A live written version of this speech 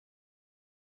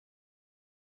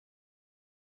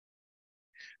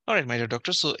All right, my dear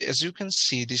doctor. So as you can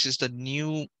see, this is the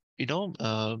new,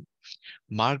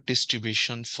 mark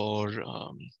distribution for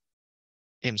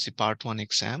MC Part 1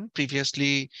 exam.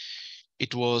 Previously,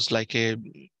 it was like a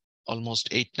almost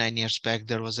 8-9 years back.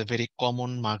 There was a very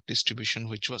common mark distribution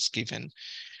which was given,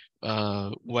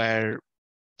 where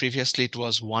previously it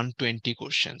was 120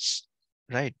 questions,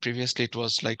 right? Previously it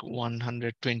was like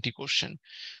 120 question.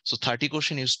 So 30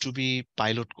 question used to be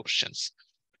pilot questions,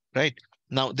 right?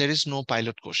 Now there is no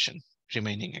pilot question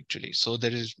remaining actually. So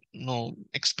there is no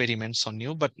experiments on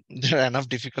you, but there are enough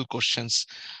difficult questions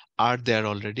are there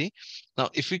already. Now,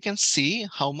 if we can see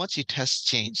how much it has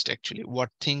changed actually, what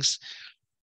things,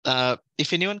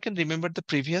 if anyone can remember the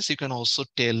previous, you can also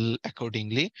tell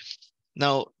accordingly.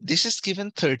 Now, this is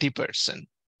given 30%.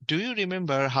 Do you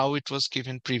remember how it was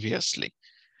given previously?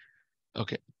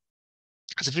 Okay.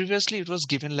 So previously it was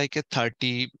given like a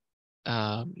 30,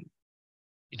 um,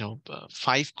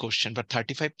 5 question, but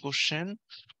 35 question,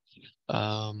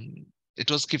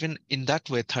 it was given in that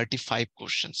way, 35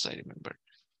 questions, I remember,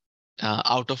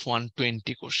 out of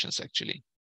 120 questions actually.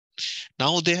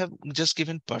 Now they have just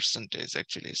given percentage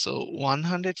actually. So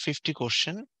 150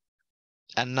 question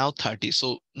and now 30.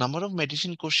 So number of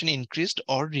medicine question increased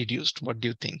or reduced? What do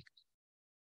you think?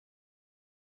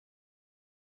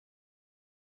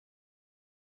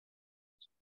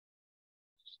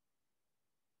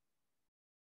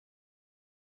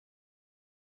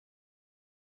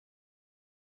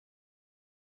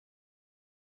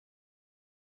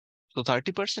 So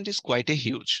 30% is quite a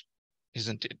huge,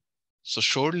 isn't it? So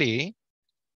surely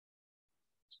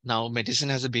now medicine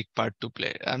has a big part to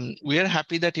play. And we are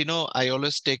happy that, I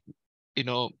always take, you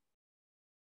know,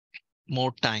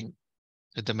 more time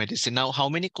with the medicine. Now, how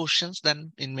many questions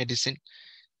then in medicine?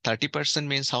 30%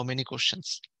 means how many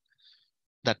questions?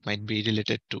 That might be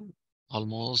related to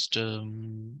almost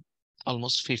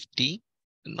 50,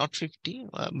 not 50,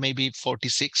 maybe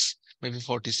 46, maybe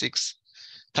 46.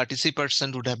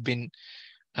 33% would have been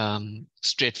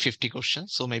straight 50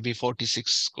 questions. So maybe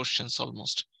 46 questions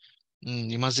almost.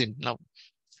 Imagine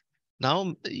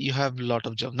now you have a lot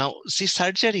of job. Now see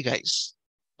surgery, guys.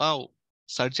 Wow,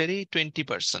 surgery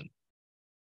 20%.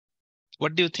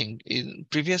 What do you think? In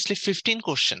previously 15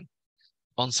 question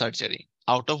on surgery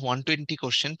out of 120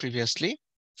 question previously,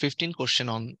 15 question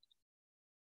on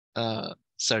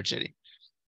surgery.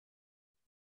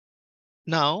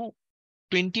 Now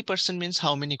 20% means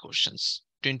how many questions?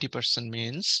 20%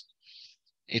 means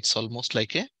it's almost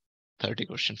like a 30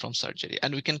 question from surgery.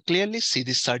 And we can clearly see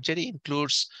this surgery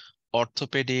includes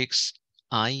orthopedics,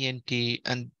 INT,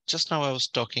 and just now I was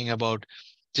talking about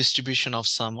distribution of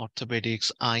some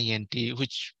orthopedics, INT,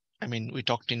 which I mean, we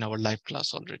talked in our live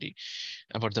class already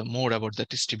about more about the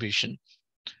distribution.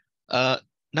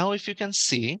 Now, if you can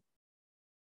see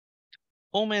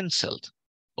women's health,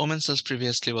 women's health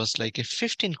previously was like a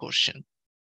 15 question,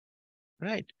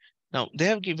 right? Now they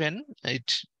have given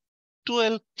it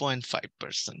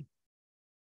 12.5%.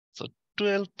 So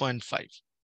 12.5.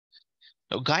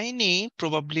 Now, gynae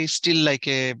probably still like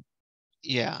a,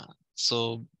 yeah.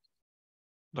 So,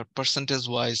 but percentage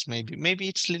wise, maybe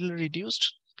it's a little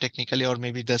reduced technically, or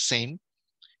maybe the same.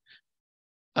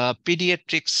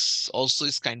 Pediatrics also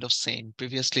is kind of same.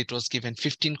 Previously, it was given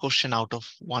 15 question out of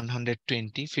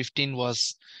 120. 15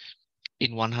 was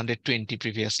in 120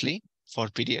 previously for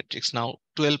pediatrics. Now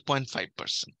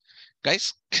 12.5%.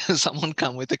 Guys, someone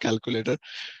come with a calculator.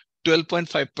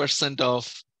 12.5%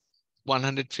 of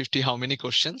 150, how many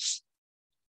questions?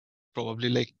 Probably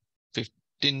like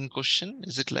 15 question.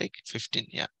 Is it like 15?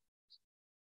 Yeah,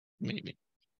 maybe.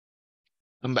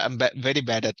 I'm very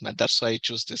bad at math. That's why I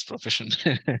choose this profession.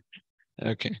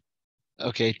 Okay.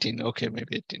 Okay, 18. Okay,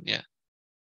 maybe 18. Yeah.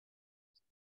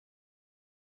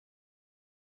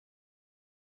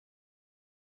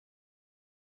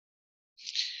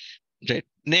 Right.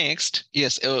 Next,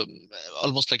 yes,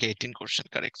 almost like 18 question,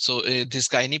 correct. So this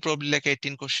gynae probably like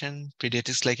 18 question,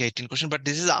 pediatrics like 18 question, but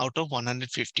this is out of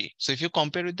 150. So if you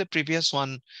compare with the previous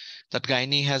one, that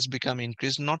gynae has become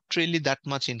increased, not really that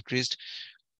much increased.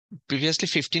 Previously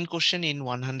 15 question in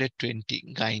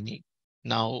 120 gynae.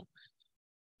 Now,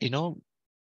 you know,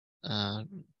 uh,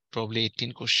 probably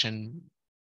 18 question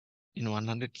in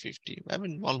 150. I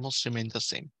mean, almost remain the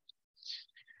same.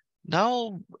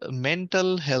 Now,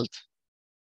 mental health.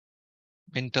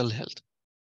 Mental health.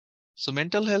 So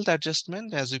mental health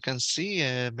adjustment, as you can see,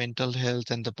 mental health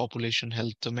and the population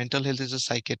health. So mental health is a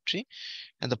psychiatry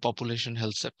and the population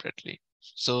health separately.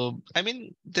 So, I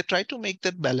mean, they try to make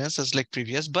that balance as like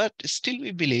previous, but still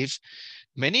we believe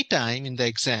many time in the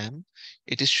exam,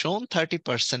 it is shown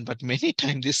 30%, but many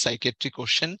times this psychiatry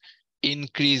question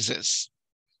increases.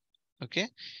 Okay.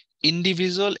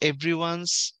 individual,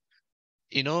 everyone's,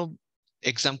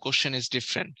 exam question is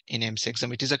different in MC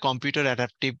exam. It is a computer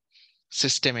adaptive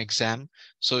system exam.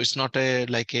 So it's not a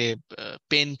like a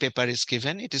pen paper is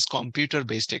given. It is computer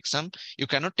based exam. You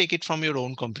cannot take it from your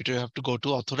own computer. You have to go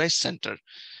to authorized center.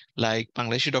 Like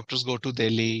Bangladeshi doctors go to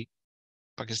Delhi,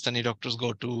 Pakistani doctors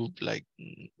go to like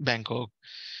Bangkok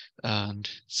and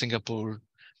Singapore.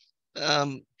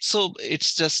 So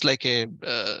it's just like a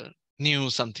new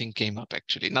something came up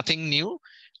actually. Nothing new.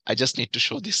 I just need to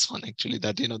show this one actually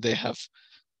that they have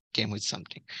came with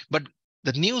something. But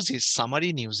the news is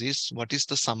summary news is what is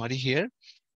the summary here?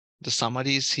 The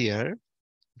summary is here.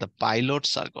 The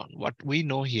pilots are gone. What we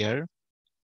know here,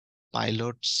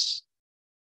 pilots,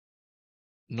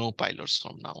 no pilots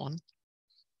from now on.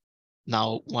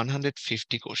 Now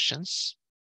 150 questions.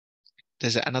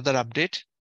 There's another update,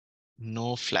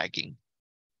 no flagging.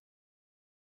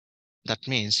 That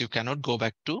means you cannot go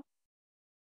back to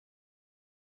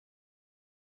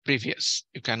previous.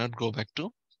 You cannot go back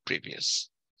to previous.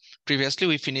 Previously,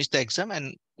 we finished the exam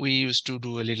and we used to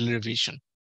do a little revision.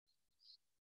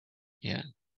 Yeah.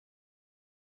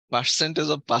 Percentage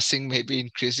of passing may be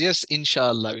increased. Yes,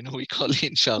 inshallah, we call it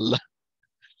inshallah.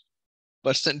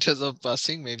 Percentage of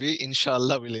passing maybe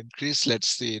inshallah will increase. Let's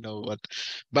see, what.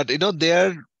 But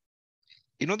there,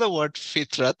 the word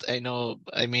fitrat,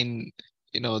 I mean,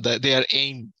 their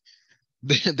aim,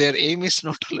 their aim is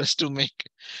not always to make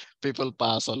people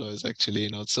pass always actually,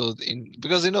 so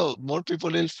because more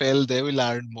people will fail, they will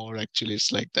earn more actually.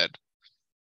 It's like that.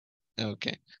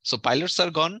 Okay, so pilots are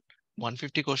gone.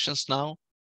 150 questions now.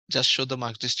 Just show the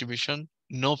mark distribution.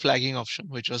 No flagging option,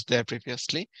 which was there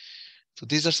previously. So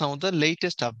these are some of the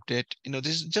latest update.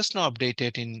 This is just now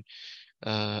updated in,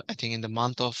 I think in the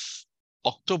month of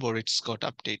October, it's got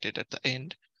updated at the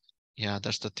end. Yeah,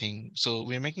 that's the thing. So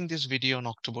we're making this video on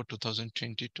October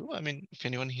 2022. I mean, if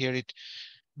anyone hear it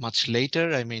much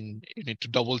later, I mean, you need to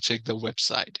double check the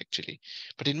website actually.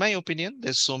 But in my opinion,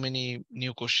 there's so many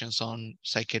new questions on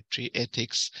psychiatry,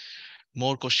 ethics.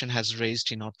 More question has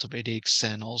raised in orthopedics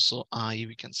and also eye.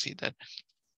 We can see that.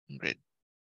 Great.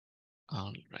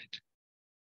 All right.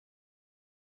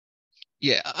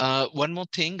 Yeah. One more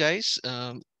thing, guys.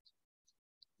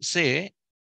 Say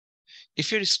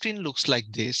if your screen looks like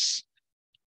this,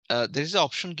 there is an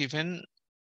option given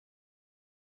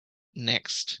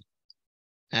next,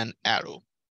 an arrow.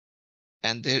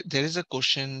 And there is a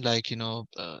question like,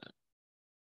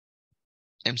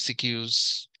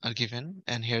 MCQs are given.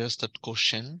 And here is the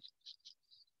question.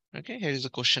 Okay, here is the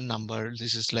question number.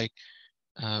 This is like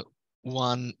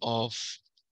one of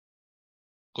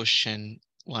question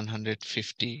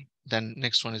 150. Then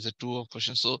next one is a two of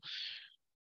question. So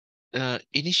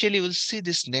initially we'll see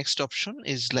this next option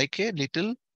is like a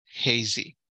little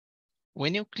hazy.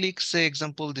 When you click, say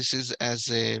example, this is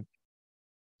as a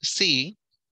C,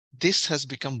 this has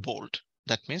become bold.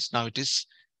 That means now it is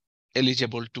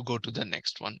eligible to go to the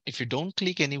next one. If you don't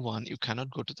click any one, you cannot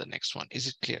go to the next one. Is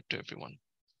it clear to everyone?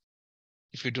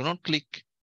 If you do not click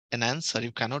an answer,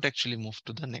 you cannot actually move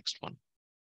to the next one.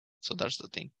 So that's the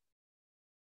thing.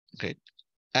 Great.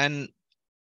 And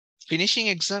finishing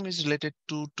exam is related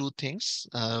to two things.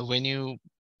 When you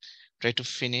try to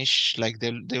finish, like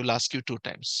they will ask you two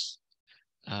times.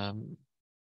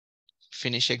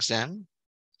 Finish exam.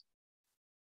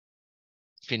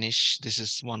 Finish. This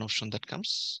is one option that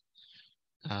comes.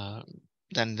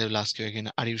 Then they will ask you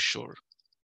again, are you sure?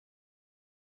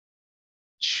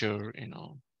 Sure,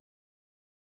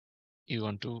 you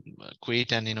want to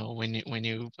quit, and when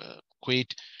you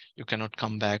quit, you cannot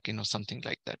come back, something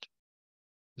like that.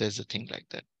 There's a thing like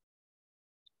that.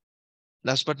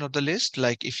 Last but not the least,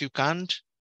 like if you can't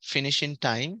finish in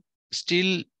time,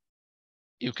 still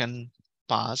you can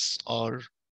pass or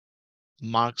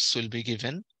marks will be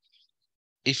given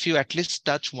if you at least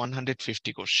touch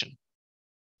 150 question.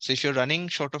 So if you're running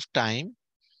short of time,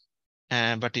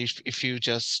 but if you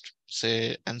just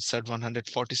say answered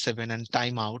 147 and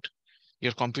time out,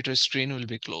 your computer screen will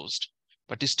be closed,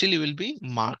 but still you will be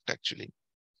marked actually.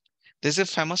 There's a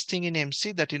famous thing in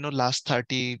MC that, last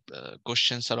 30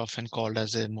 questions are often called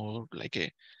as a more like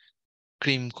a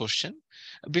cream question.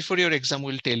 Before your exam,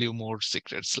 we'll tell you more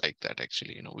secrets like that.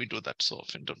 Actually, we do that so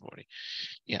often, don't worry.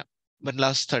 Yeah. But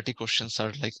last 30 questions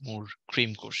are like more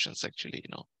cream questions actually,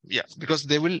 yeah, because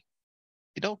they will,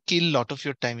 kill a lot of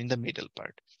your time in the middle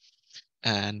part.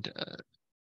 And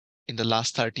in the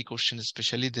last 30 questions,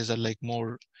 especially, these are like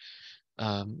more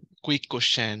quick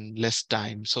question, less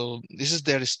time. So this is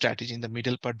their strategy. In the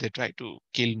middle part, they try to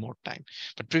kill more time.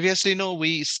 But previously,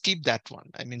 we skip that one.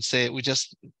 I mean, say we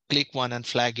just click one and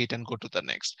flag it and go to the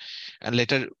next. And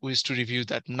later we used to review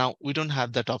that. Now we don't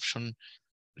have that option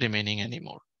remaining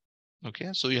anymore. Okay,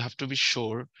 so you have to be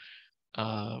sure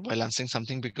while answering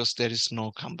something because there is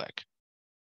no comeback.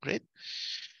 Great.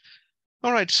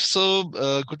 All right, so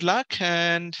good luck.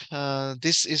 And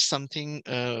this is something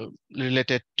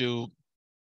related to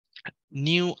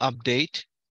new update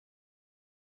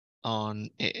on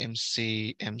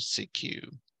AMC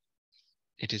MCQ.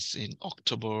 It is in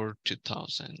October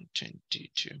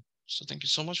 2022. So thank you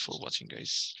so much for watching,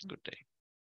 guys. Good day.